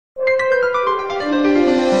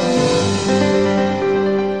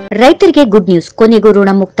ರೈತರಿಗೆ good news. ಕೊನೆಗೂ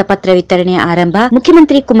ಋಣಮುಕ್ತ ಪತ್ರ ವಿತರಣೆ ಆರಂಭ.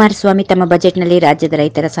 ಮುಖ್ಯಮಂತ್ರಿ ಕುಮಾರಸ್ವಾಮಿ ತಮ್ಮ ಬಜೆಟ್ನಲ್ಲಿ ರಾಜ್ಯದ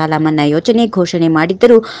ರೈತರ ಸಾಲ ಮನ್ನಾ ಯೋಜನೆ ಘೋಷಣೆ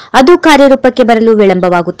ಮಾಡಿದ್ದರೂ ಅದು ಕಾರ್ಯರೂಪಕ್ಕೆ ಬರಲು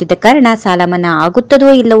ವಿಳಂಬವಾಗುತ್ತಿದ್ದ ಕಾರಣ ಸಾಲ ಮನ್ನಾ ಆಗುತ್ತದೋ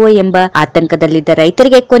ಇಲ್ಲವೋ ಎಂಬ ಆತಂಕದಲ್ಲಿದ್ದ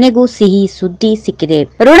ರೈತರಿಗೆ ಕೊನೆಗೂ ಸಿಹಿ ಸುದ್ದಿ ಸಿಕ್ಕಿದೆ.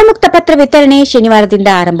 ಋಣಮುಕ್ತ ಪತ್ರ ವಿತರಣೆ ಶನಿವಾರದಿಂದ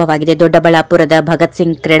ಆರಂಭವಾಗಿದೆ. ದೊಡ್ಡಬಳ್ಳಾಪುರದ ಭಗತ್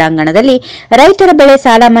ಸಿಂಗ್ ಕ್ರೀಡಾಂಗಣದಲ್ಲಿ ರೈತರ ಬೆಳೆ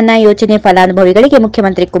ಸಾಲ ಮನ್ನಾ ಯೋಜನೆ ಫಲಾನುಭವಿಗಳಿಗೆ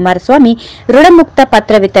ಮುಖ್ಯಮಂತ್ರಿ ಕುಮಾರಸ್ವಾಮಿ ಋಣಮುಕ್ತ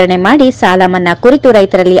ಪತ್ರ ವಿತರಣೆ ಮಾಡಿ ಸಾಲ ಮನ್ನಾ ಕುರಿತು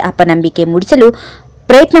ರೈತರಲ್ಲಿ ಅಪನಂಬಿಕೆ ಮೂಡಿಸಲು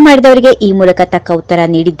ಪ್ರಯತ್ನ ಮಾಡಿದವರಿಗೆ ಈ ಮೂಲಕ ತಕ್ಕ ಉತ್ತರ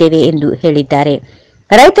ನೀಡಿದ್ದೇವೆ ಎಂದು ಹೇಳಿದ್ದಾರೆ.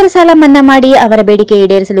 ರೈತರ ಸಾಲ ಮನ್ನಾ ಮಾಡಿ ಅವರ ಬೇಡಿಕೆ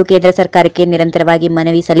ಈಡೇರಿಸಲು ಕೇಂದ್ರ ಸರ್ಕಾರಕ್ಕೆ ನಿರಂತರವಾಗಿ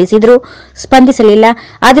ಮನವಿ ಸಲ್ಲಿಸಿದರೂ ಸ್ಪಂದಿಸಲಿಲ್ಲ.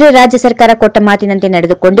 ಆದರೆ ರಾಜ್ಯ ಸರ್ಕಾರ ಕೊಟ್ಟ ಮಾತಿನಂತೆ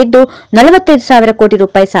ನಡೆದುಕೊಂಡಿದ್ದು 45,000 ಕೋಟಿ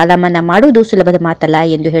ರೂಪಾಯಿ ಸಾಲ ಮನ್ನಾ ಮಾಡುವುದು ಸುಲಭದ ಮಾತಲ್ಲ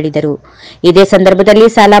ಎಂದು ಹೇಳಿದರು. ಇದೇ ಸಂದರ್ಭದಲ್ಲಿ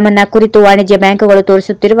ಸಾಲ ಮನ್ನಾ ಕುರಿತು ವಾಣಿಜ್ಯ ಬ್ಯಾಂಕ್ಗಳು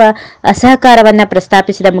ತೋರಿಸುತ್ತಿರುವ ಅಸಹಕಾರವನ್ನು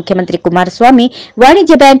ಪ್ರಸ್ತಾಪಿಸಿದ ಮುಖ್ಯಮಂತ್ರಿ ಕುಮಾರಸ್ವಾಮಿ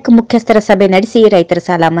ವಾಣಿಜ್ಯ ಬ್ಯಾಂಕ್ ಮುಖ್ಯಸ್ಥರ ಸಭೆ ನಡೆಸಿ ರೈತರ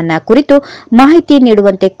ಸಾಲ ಮನ್ನಾ ಕುರಿತು ಮಾಹಿತಿ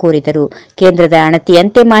ನೀಡುವಂತೆ ಕೋರಿದರು. ಕೇಂದ್ರದ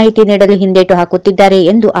ಅಣತಿಯಂತೆ ಮಾಹಿತಿ ನೀಡಲು ಹಿಂದೇಟು ಹಾಕುತ್ತಿದ್ದಾರೆ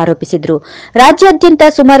ಎಂದು ಆರೋಪಿಸಿದರು. ರಾಜ್ಯಾದ್ಯಂತ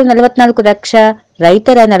ಸುಮಾರು 44 ಲಕ್ಷ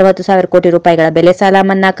ರೈತರ 40,000 ಕೋಟಿ ರೂಪಾಯಿಗಳ ಬೆಲೆ ಸಾಲ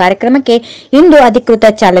ಮನ್ನಾ ಕಾರ್ಯಕ್ರಮಕ್ಕೆ ಇಂದು ಅಧಿಕೃತ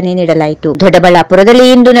ಚಾಲನೆ ನೀಡಲಾಯಿತು. ದೊಡ್ಡಬಳ್ಳಾಪುರದಲ್ಲಿ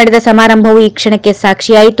ಇಂದು ನಡೆದ ಸಮಾರಂಭವು ಈ ಕ್ಷಣಕ್ಕೆ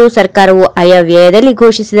ಸಾಕ್ಷಿಯಾಯಿತು. ಸರ್ಕಾರವು ಆಯವ್ಯಯದಲ್ಲಿ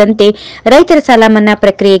ಘೋಷಿಸಿದಂತೆ ರೈತರ ಸಾಲ ಮನ್ನಾ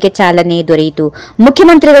ಪ್ರಕ್ರಿಯೆಗೆ ಚಾಲನೆ ದೊರೆಯಿತು.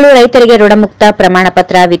 ಮುಖ್ಯಮಂತ್ರಿಗಳು ರೈತರಿಗೆ ಋಣಮುಕ್ತ ಪ್ರಮಾಣ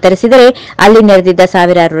ಪತ್ರ ವಿತರಿಸಿದರೆ ಅಲ್ಲಿ ನೆರೆದಿದ್ದ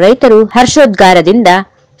ಸಾವಿರಾರು ರೈತರು ಹರ್ಷೋದ್ಗಾರದಿಂದ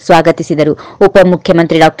ಸ್ವಾಗತಿಸಿದರು.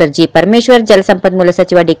 ಉಪಮುಖ್ಯಮಂತ್ರಿ ಡಾ ಜಿ ಪರಮೇಶ್ವರ್, ಜಲಸಂಪನ್ಮೂಲ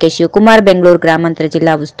ಸಚಿವ ಡಿಕೆ ಶಿವಕುಮಾರ್, ಬೆಂಗಳೂರು ಗ್ರಾಮಾಂತರ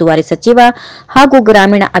ಜಿಲ್ಲಾ ಉಸ್ತುವಾರಿ ಸಚಿವ ಹಾಗೂ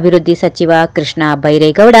ಗ್ರಾಮೀಣ ಅಭಿವೃದ್ಧಿ ಸಚಿವ ಕೃಷ್ಣ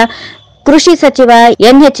ಬೈರೇಗೌಡ, ಕೃಷಿ ಸಚಿವ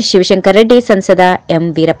ಎನ್ಎಚ್ ಶಿವಶಂಕರ ರೆಡ್ಡಿ, ಸಂಸದ ಎಂ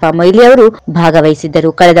ವೀರಪ್ಪ ಮೊಯ್ಲಿ ಅವರು ಭಾಗವಹಿಸಿದ್ದರು.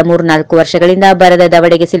 ಕಳೆದ 3-4 ವರ್ಷಗಳಿಂದ ಬರದ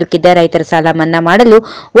ದವಡೆಗೆ ಸಿಲುಕಿದ್ದ ರೈತರ ಸಾಲ ಮನ್ನಾ ಮಾಡಲು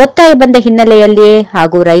ಒತ್ತಾಯ ಬಂದ ಹಿನ್ನೆಲೆಯಲ್ಲಿಯೇ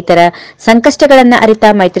ಹಾಗೂ ರೈತರ ಸಂಕಷ್ಟಗಳನ್ನು ಅರಿತ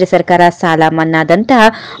ಮೈತ್ರಿ ಸರ್ಕಾರ ಸಾಲ ಮನ್ನಾದಂತಹ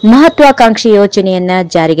ಮಹತ್ವಾಕಾಂಕ್ಷಿ ಯೋಜನೆಯನ್ನ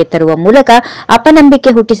ಜಾರಿಗೆ ತರುವ ಮೂಲಕ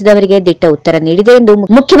ಅಪನಂಬಿಕೆ ಹುಟ್ಟಿಸಿದವರಿಗೆ ದಿಟ್ಟ ಉತ್ತರ ನೀಡಿದೆ ಎಂದು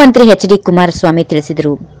ಮುಖ್ಯಮಂತ್ರಿ ಎಚ್ ಡಿ ಕುಮಾರಸ್ವಾಮಿ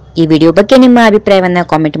ತಿಳಿಸಿದರು. ಈ ವಿಡಿಯೋ ಬಗ್ಗೆ ನಿಮ್ಮ ಅಭಿಪ್ರಾಯವನ್ನ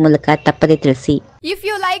ಕಾಮೆಂಟ್ ಮೂಲಕ ತಪ್ಪದೇ ತಿಳಿಸಿ. If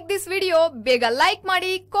you like this video ಬೇಗ ಲೈಕ್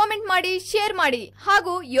ಮಾಡಿ, ಕಾಮೆಂಟ್ ಮಾಡಿ, ಶೇರ್ ಮಾಡಿ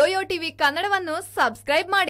ಹಾಗೂ ಯೋಯೋ ಟಿವಿ ಕನ್ನಡವನ್ನು ಸಬ್ಸ್ಕ್ರೈಬ್ ಮಾಡಿ.